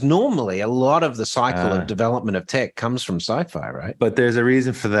 because normally a lot of the cycle of development of tech comes from sci-fi, right? But there's a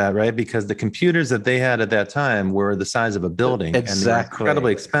reason for that, right? Because the computers that they had at that time were the size of a building. Exactly. And they were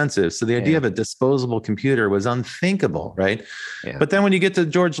incredibly expensive. So the idea of a disposable computer was unthinkable, right? Yeah. But then when you get to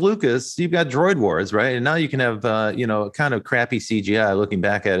George Lucas, you've got Droid Wars, right? And now you can have, kind of crappy CGI looking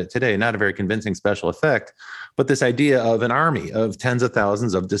back at it today, not a very convincing special effect, but this idea of an army of tens of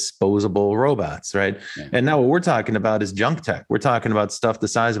thousands of disposable robots, right? Yeah. And now what we're talking about is junk tech. We're talking about stuff the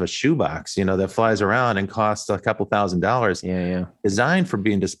size of a shoebox, that flies around and costs a couple $1,000s. Yeah. Designed for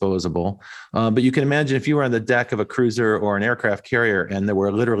being disposable. But you can imagine if you were on the deck of a cruiser or an aircraft carrier and there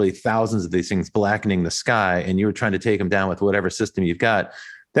were literally thousands of these things blackening the sky and you were trying to take them down with whatever system you've got,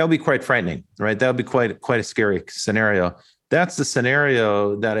 that would be quite frightening, right? That would be quite a scary scenario. That's the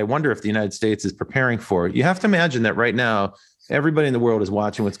scenario that I wonder if the United States is preparing for. You have to imagine that right now, everybody in the world is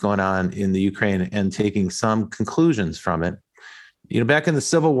watching what's going on in the Ukraine and taking some conclusions from it. Back in the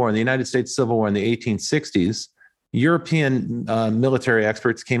Civil War, in the United States Civil War in the 1860s, European military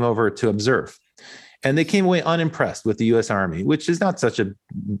experts came over to observe. And they came away unimpressed with the U.S. Army, which is not such a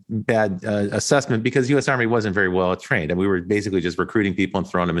bad assessment because the U.S. Army wasn't very well trained. And we were basically just recruiting people and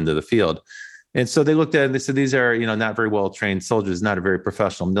throwing them into the field. And so they looked at it and they said, these are, not very well-trained soldiers, not a very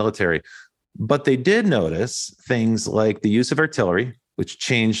professional military. But they did notice things like the use of artillery, which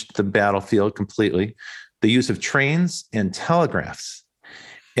changed the battlefield completely, the use of trains and telegraphs.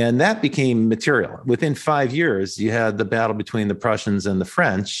 And that became material. Within 5 years, you had the battle between the Prussians and the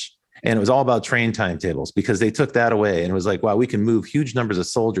French, and it was all about train timetables because they took that away. And it was like, wow, we can move huge numbers of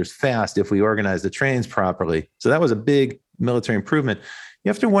soldiers fast if we organize the trains properly. So that was a big military improvement. You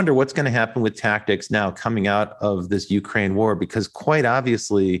have to wonder what's going to happen with tactics now coming out of this Ukraine war, because quite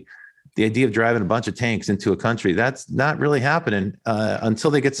obviously the idea of driving a bunch of tanks into a country, that's not really happening until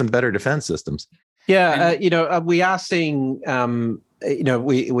they get some better defense systems. Yeah. We are seeing,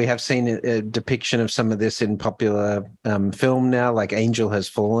 we have seen a depiction of some of this in popular film now, like Angel Has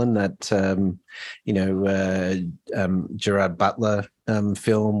Fallen, that, Gerard Butler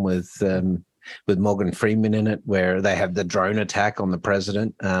film with Morgan Freeman in it, where they have the drone attack on the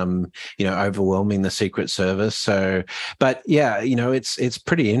president, overwhelming the Secret Service. So, but yeah, it's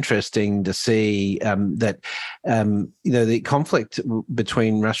pretty interesting to see that, the conflict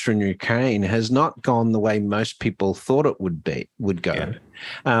between Russia and Ukraine has not gone the way most people thought it would go.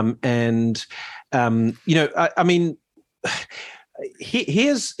 Yeah.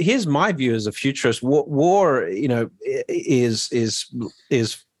 here's my view as a futurist. War, is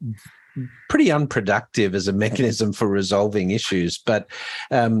pretty unproductive as a mechanism for resolving issues. But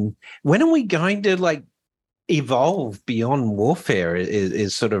when are we going to evolve beyond warfare?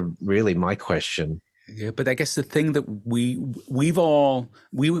 Is sort of really my question. Yeah, but I guess the thing that we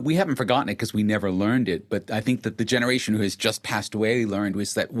haven't forgotten it because we never learned it. But I think that the generation who has just passed away learned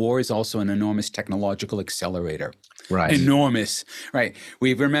was that war is also an enormous technological accelerator. Right. Enormous. Right.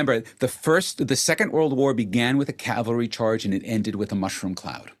 We remember the Second World War began with a cavalry charge and it ended with a mushroom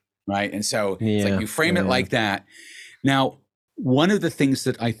cloud. Right. And so it's like you frame it like that. Now, one of the things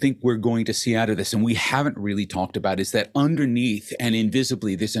that I think we're going to see out of this, and we haven't really talked about, is that underneath and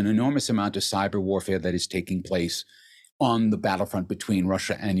invisibly, there's an enormous amount of cyber warfare that is taking place on the battlefront between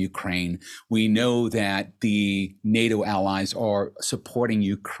Russia and Ukraine. We know that the NATO allies are supporting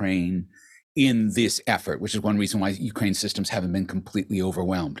Ukraine in this effort, which is one reason why Ukraine's systems haven't been completely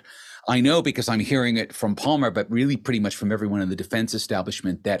overwhelmed. I know because I'm hearing it from Palmer, but really pretty much from everyone in the defense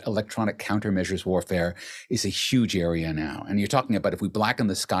establishment, that electronic countermeasures warfare is a huge area now. And you're talking about if we blacken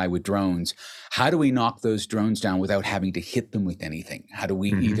the sky with drones, how do we knock those drones down without having to hit them with anything? How do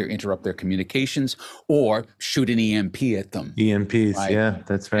we either interrupt their communications or shoot an EMP at them? EMPs, right? Yeah,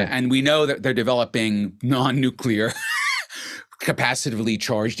 that's right. And we know that they're developing non-nuclear capacitively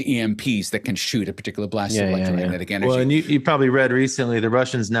charged EMPs that can shoot a particular blast of electromagnetic energy. Well, and you probably read recently, the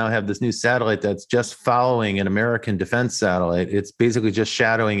Russians now have this new satellite that's just following an American defense satellite. It's basically just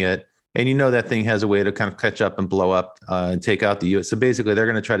shadowing it. And that thing has a way to kind of catch up and blow up and take out the U.S. So basically, they're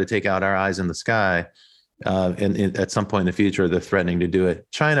going to try to take out our eyes in the sky. And at some point in the future, they're threatening to do it.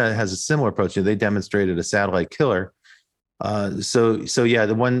 China has a similar approach. They demonstrated a satellite killer.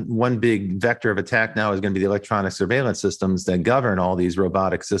 The one big vector of attack now is going to be the electronic surveillance systems that govern all these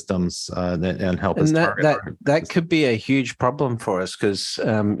robotic systems and help us target. That could be a huge problem for us because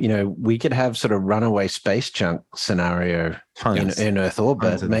we could have sort of runaway space junk scenario in Earth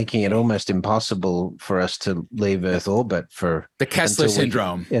orbit, making it almost impossible for us to leave Earth orbit for the Kessler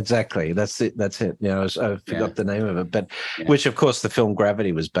syndrome. Exactly, that's it. I forgot the name of it, but which of course the film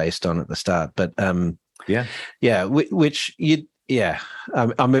Gravity was based on at the start, but. I'm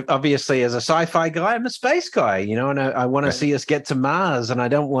obviously, as a sci-fi guy, I'm a space guy, and I want to see us get to Mars, and I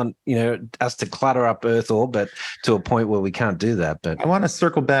don't want us to clutter up Earth orbit to a point where we can't do that. But I want to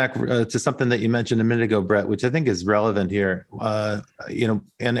circle back to something that you mentioned a minute ago, Brett, which I think is relevant here. And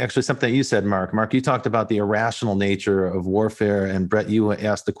actually something that you said, Mark. Mark, you talked about the irrational nature of warfare, and Brett, you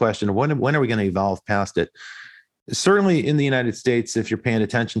asked the question: when are we going to evolve past it? Certainly, in the United States, if you're paying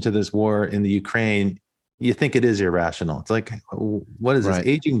attention to this war in the Ukraine, you think it is irrational. It's like, what is this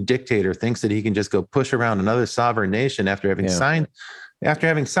aging dictator thinks that he can just go push around another sovereign nation after having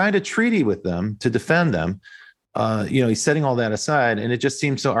signed a treaty with them to defend them? He's setting all that aside, and it just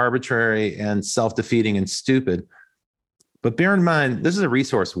seems so arbitrary and self-defeating and stupid. But bear in mind, this is a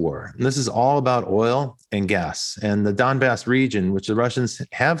resource war, and this is all about oil and gas and the Donbass region, which the Russians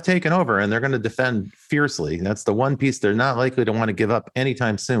have taken over, and they're going to defend fiercely. That's the one piece they're not likely to want to give up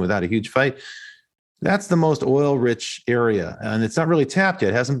anytime soon without a huge fight. That's the most oil-rich area, and it's not really tapped yet.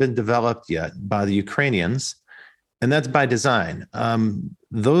 It hasn't been developed yet by the Ukrainians, and that's by design.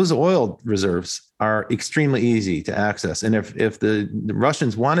 Those oil reserves are extremely easy to access, and if the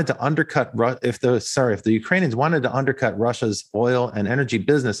Russians wanted to undercut, if the Ukrainians wanted to undercut Russia's oil and energy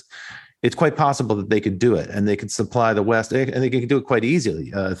business, it's quite possible that they could do it, and they could supply the West, and they could do it quite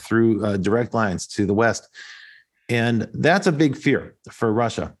easily through direct lines to the West. And that's a big fear for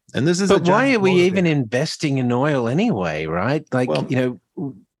Russia. And this is. But why are we even investing in oil anyway? Right? I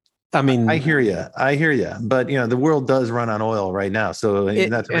mean, I hear you. But the world does run on oil right now. So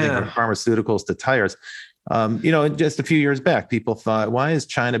that's everything from pharmaceuticals to tires. Just a few years back, people thought, why is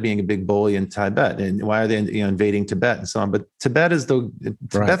China being a big bully in Tibet, and why are they invading Tibet and so on? But Tibet's the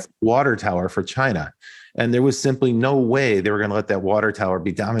water tower for China. And there was simply no way they were going to let that water tower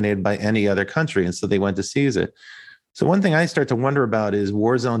be dominated by any other country. And so they went to seize it. So one thing I start to wonder about is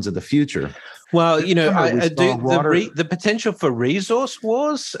war zones of the future. Well, I do the potential for resource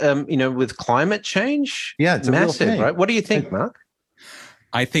wars, with climate change. Yeah, it's massive, right? What do you think, Mark?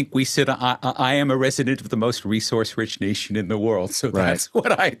 I think I am a resident of the most resource-rich nation in the world. So that's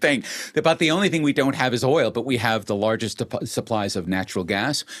what I think. About the only thing we don't have is oil, but we have the largest supplies of natural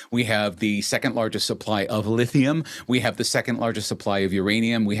gas. We have the second largest supply of lithium. We have the second largest supply of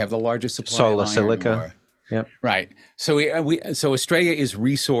uranium. We have the largest supply solar of iron silica. ore. Yep. Right. So so Australia is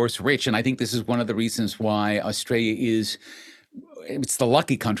resource rich, and I think this is one of the reasons why Australia is it's the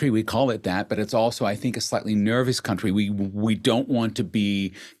lucky country, we call it that, but it's also, I think, a slightly nervous country. We don't want to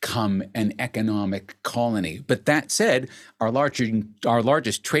become an economic colony. But that said, our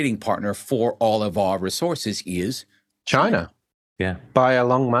largest trading partner for all of our resources is China. Yeah. By a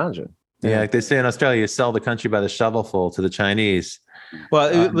long margin. Yeah, like they say in Australia, you sell the country by the shovelful to the Chinese. Well,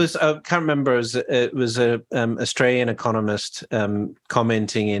 it was, I can't remember, it was a Australian economist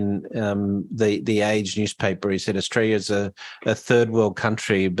commenting in the Age newspaper. He said Australia's a third world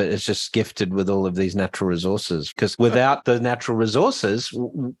country, but it's just gifted with all of these natural resources. Because without the natural resources,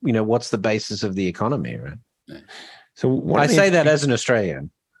 what's the basis of the economy, right? So I say that as an Australian.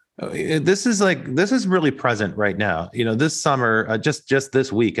 This is really present right now. This summer, just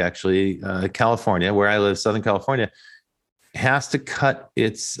this week, actually, California, where I live, Southern California, has to cut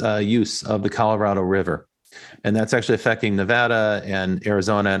its use of the Colorado River. And that's actually affecting Nevada and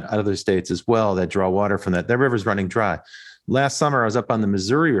Arizona and other states as well that draw water from that. That river's running dry. Last summer, I was up on the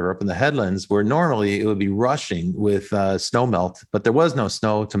Missouri River, up in the headlands, where normally it would be rushing with snow melt, but there was no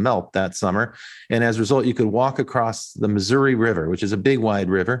snow to melt that summer. And as a result, you could walk across the Missouri River, which is a big, wide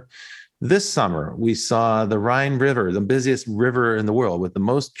river. This summer, we saw the Rhine River, the busiest river in the world with the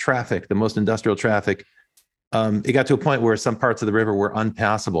most traffic, the most industrial traffic. It got to a point where some parts of the river were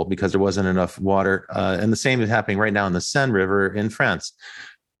unpassable because there wasn't enough water. And the same is happening right now in the Seine River in France.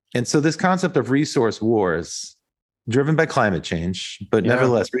 And so this concept of resource wars, driven by climate change, but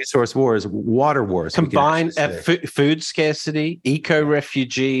nevertheless, resource wars, water wars. Combined food scarcity,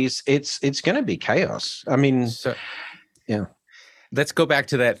 eco-refugees, it's going to be chaos. I mean, yeah. Let's go back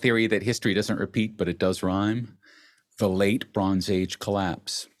to that theory that history doesn't repeat, but it does rhyme. The late Bronze Age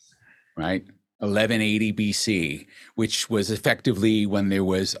collapse, right? 1180 BC, which was effectively when there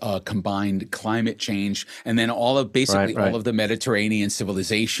was a combined climate change, and then all of the Mediterranean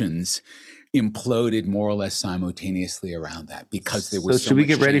civilizations imploded more or less simultaneously around that because there was so should we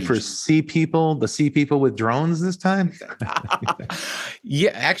get ready for the sea people with drones this time?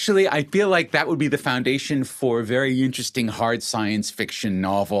 Yeah, actually, I feel like that would be the foundation for a very interesting hard science fiction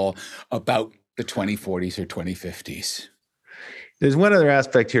novel about the 2040s or 2050s. There's one other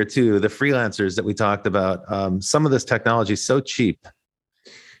aspect here too, the freelancers that we talked about. Some of this technology is so cheap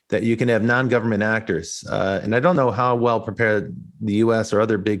that you can have non-government actors. And I don't know how well prepared the US or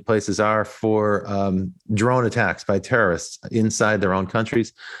other big places are for drone attacks by terrorists inside their own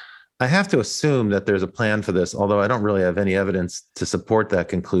countries. I have to assume that there's a plan for this, although I don't really have any evidence to support that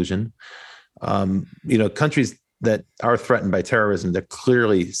conclusion. Countries that are threatened by terrorism, they're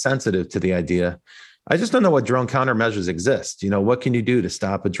clearly sensitive to the idea. I just don't know what drone countermeasures exist. What can you do to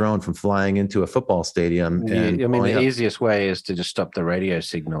stop a drone from flying into a football stadium? The easiest way is to just stop the radio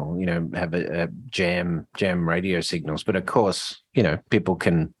signal, have a jam radio signals. But of course, people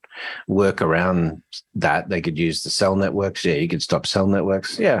can work around that. They could use the cell networks. Yeah, you could stop cell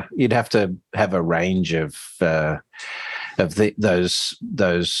networks. Yeah, you'd have to have a range of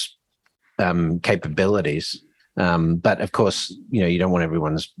those capabilities. But of course, you don't want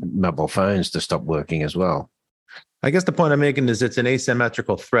everyone's mobile phones to stop working as well. I guess the point I'm making is it's an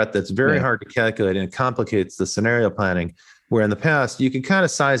asymmetrical threat that's very hard to calculate, and it complicates the scenario planning, where in the past you could kind of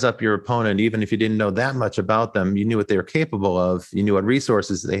size up your opponent, even if you didn't know that much about them. You knew what they were capable of, you knew what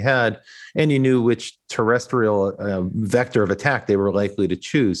resources they had, and you knew which terrestrial vector of attack they were likely to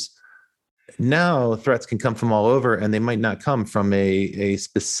choose. Now threats can come from all over, and they might not come from a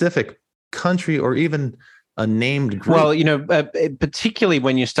specific country or even a named group. Well, particularly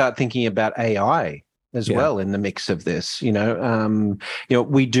when you start thinking about AI as well in the mix of this, we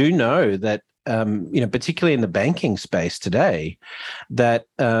do know that, particularly in the banking space today, that,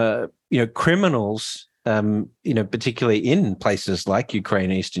 criminals, particularly in places like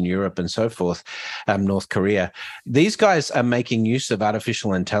Ukraine, Eastern Europe, and so forth, North Korea, these guys are making use of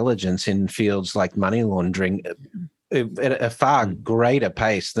artificial intelligence in fields like money laundering at a far greater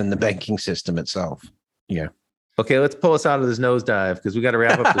pace than the banking system itself. Yeah. Okay, let's pull us out of this nosedive because we got to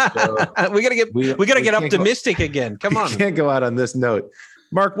wrap up the show. we got to get optimistic again. Come on. We can't go out on this note.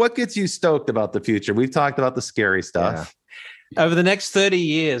 Mark, what gets you stoked about the future? We've talked about the scary stuff. Yeah. Over the next 30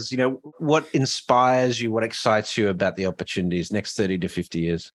 years, what inspires you, what excites you about the opportunities next 30 to 50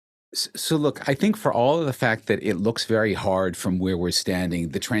 years? So look, I think for all of the fact that it looks very hard from where we're standing,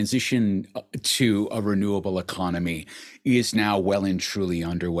 the transition to a renewable economy is now well and truly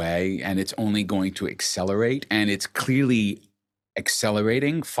underway, and it's only going to accelerate, and it's clearly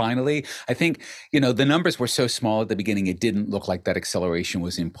accelerating finally. I think, the numbers were so small at the beginning, it didn't look like that acceleration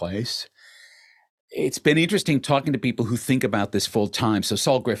was in place. It's been interesting talking to people who think about this full time. So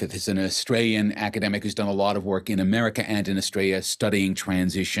Saul Griffith is an Australian academic who's done a lot of work in America and in Australia studying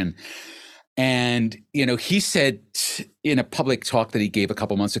transition. And, he said in a public talk that he gave a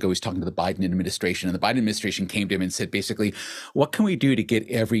couple months ago, he was talking to the Biden administration, and the Biden administration came to him and said, basically, what can we do to get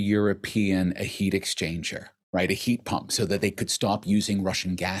every European a heat exchanger, right? A heat pump, so that they could stop using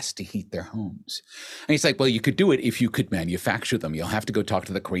Russian gas to heat their homes. And he's like, well, you could do it if you could manufacture them. You'll have to go talk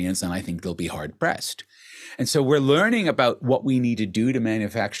to the Koreans, and I think they'll be hard pressed. And so we're learning about what we need to do to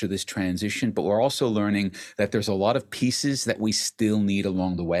manufacture this transition, but we're also learning that there's a lot of pieces that we still need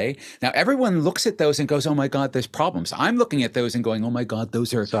along the way. Now, everyone looks at those and goes, oh my God, there's problems. I'm looking at those and going, oh my God,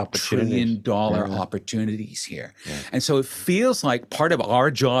 those are $1 trillion opportunities here. Yeah. And so it feels like part of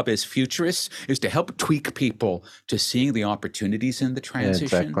our job as futurists is to help tweak people to seeing the opportunities in the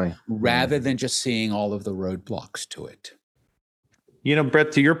transition rather than just seeing all of the roadblocks to it.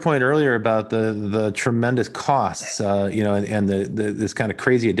 Brett, to your point earlier about the tremendous costs, and this kind of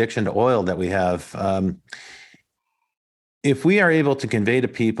crazy addiction to oil that we have, if we are able to convey to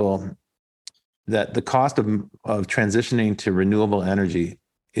people that the cost of transitioning to renewable energy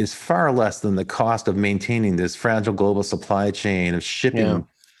is far less than the cost of maintaining this fragile global supply chain of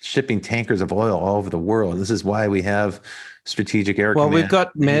shipping tankers of oil all over the world. This is why we have Strategic Air Command. Well, we've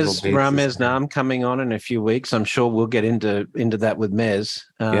got Ramez Nam coming on in a few weeks. I'm sure we'll get into that with Mez.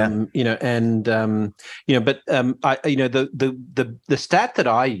 The stat that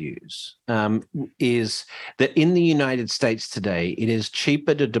I use is that in the United States today, it is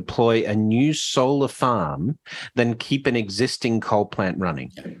cheaper to deploy a new solar farm than keep an existing coal plant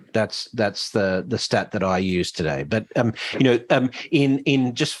running. That's the stat that I use today. But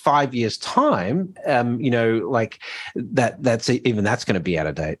in just 5 years' time, that's going to be out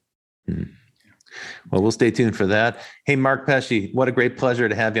of date. Well, we'll stay tuned for that. Hey, Mark Pesce, what a great pleasure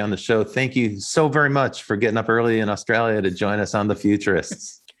to have you on the show. Thank you so very much for getting up early in Australia to join us on The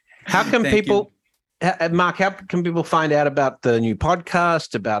Futurists. How can Mark, how can people find out about the new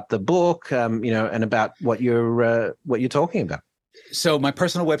podcast, about the book, and about what you're talking about? So my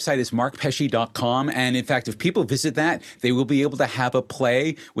personal website is markpesce.com. And in fact, if people visit that, they will be able to have a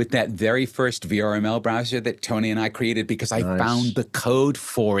play with that very first VRML browser that Tony and I created, because I found the code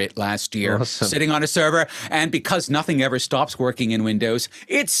for it last year, sitting on a server. And because nothing ever stops working in Windows,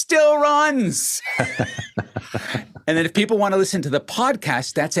 it still runs. And then if people want to listen to the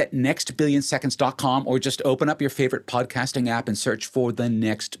podcast, that's at nextbillionseconds.com, or just open up your favorite podcasting app and search for The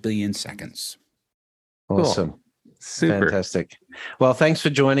Next Billion Seconds. Awesome. Cool. Super. Fantastic. Well, thanks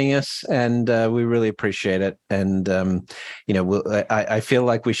for joining us, and we really appreciate it. And I feel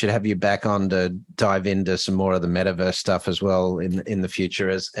like we should have you back on to dive into some more of the metaverse stuff as well in the future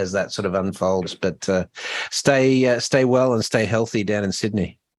as that sort of unfolds. But stay well and stay healthy down in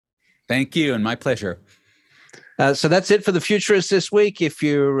Sydney. Thank you, and my pleasure. So that's it for the Futurists this week. If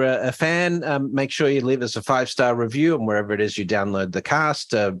you're a fan, make sure you leave us a 5-star review, and wherever it is you download the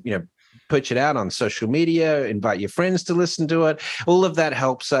cast, push it out on social media, invite your friends to listen to it. All of that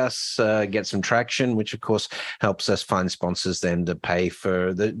helps us get some traction, which of course helps us find sponsors then to pay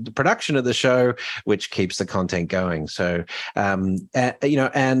for the production of the show, which keeps the content going. So, above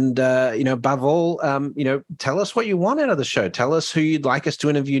all, tell us what you want out of the show. Tell us who you'd like us to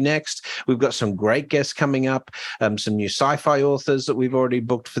interview next. We've got some great guests coming up, some new sci-fi authors that we've already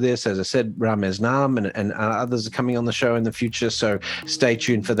booked for this. As I said, Ramez Nam and others are coming on the show in the future. So stay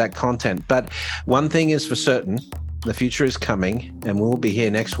tuned for that content. But one thing is for certain, the future is coming, and we'll be here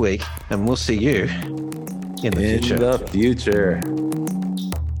next week, and we'll see you in the future.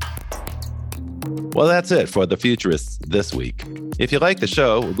 Well, that's it for The Futurists this week. If you like the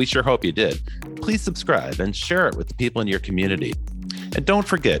show, we sure hope you did. Please subscribe and share it with the people in your community. And don't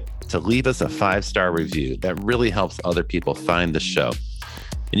forget to leave us a 5-star review. That really helps other people find the show.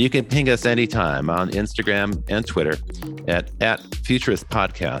 And you can ping us anytime on Instagram and Twitter at Futurist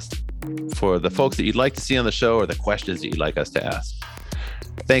Podcast for the folks that you'd like to see on the show or the questions that you'd like us to ask.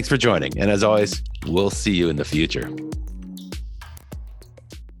 Thanks for joining. And as always, we'll see you in the future.